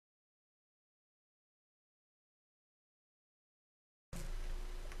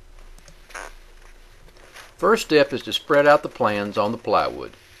First step is to spread out the plans on the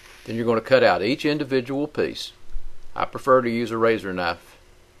plywood. Then you're going to cut out each individual piece. I prefer to use a razor knife.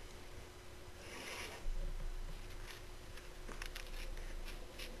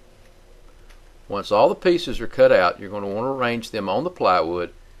 Once all the pieces are cut out, you're going to want to arrange them on the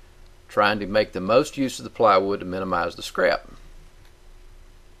plywood, trying to make the most use of the plywood to minimize the scrap.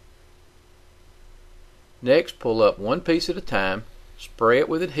 Next, pull up one piece at a time, spray it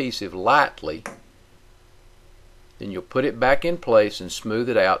with adhesive lightly, then you'll put it back in place and smooth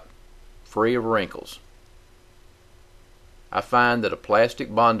it out, free of wrinkles. I find that a plastic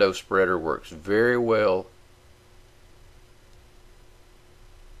Bondo spreader works very well.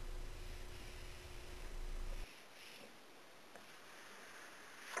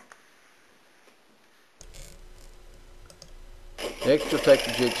 Next, you'll take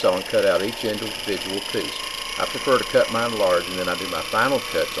the jigsaw and cut out each individual piece. I prefer to cut mine large, and then I do my final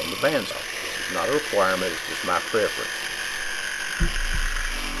cuts on the bandsaw. This is not a requirement, it's just my preference.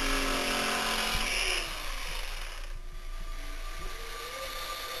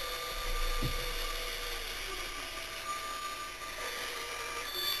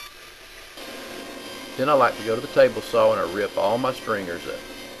 Then I like to go to the table saw and I rip all my stringers up.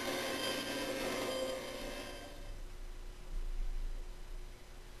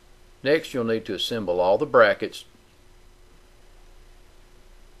 Next, you'll need to assemble all the brackets.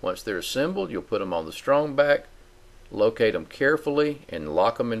 Once they're assembled, you'll put them on the strong back, locate them carefully, and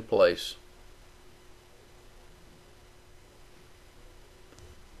lock them in place.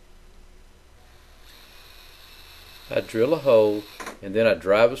 I drill a hole, and then I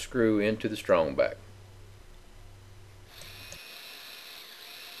drive a screw into the strong back.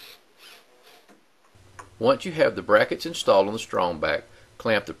 Once you have the brackets installed on the strong back,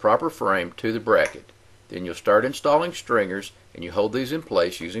 clamp the proper frame to the bracket. Then you'll start installing stringers, and you hold these in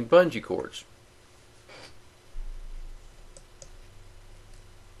place using bungee cords.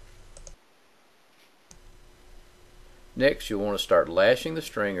 Next, you'll want to start lashing the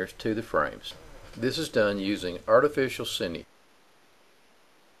stringers to the frames. This is done using artificial sinew.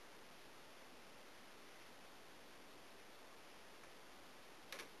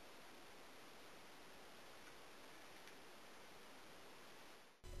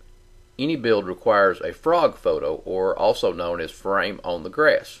 Any build requires a frog photo, or also known as frame on the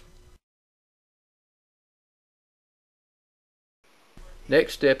grass.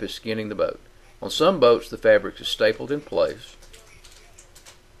 Next step is skinning the boat. On some boats, the fabric is stapled in place.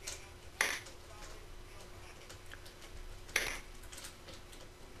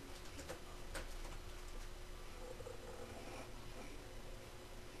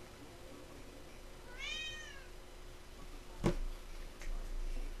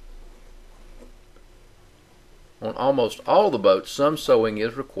 On almost all the boats, some sewing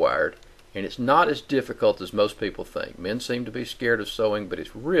is required, and it's not as difficult as most people think. Men seem to be scared of sewing, but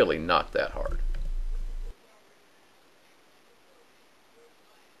it's really not that hard.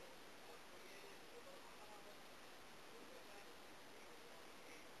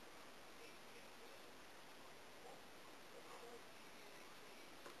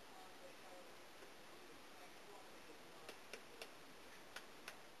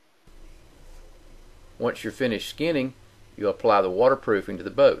 Once you're finished skinning, you apply the waterproofing to the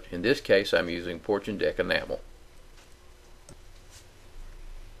boat. In this case, I'm using porch and deck enamel.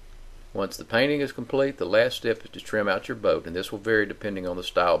 Once the painting is complete, the last step is to trim out your boat, and this will vary depending on the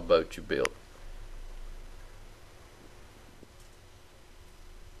style of boat you build.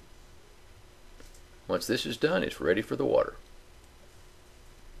 Once this is done, it's ready for the water.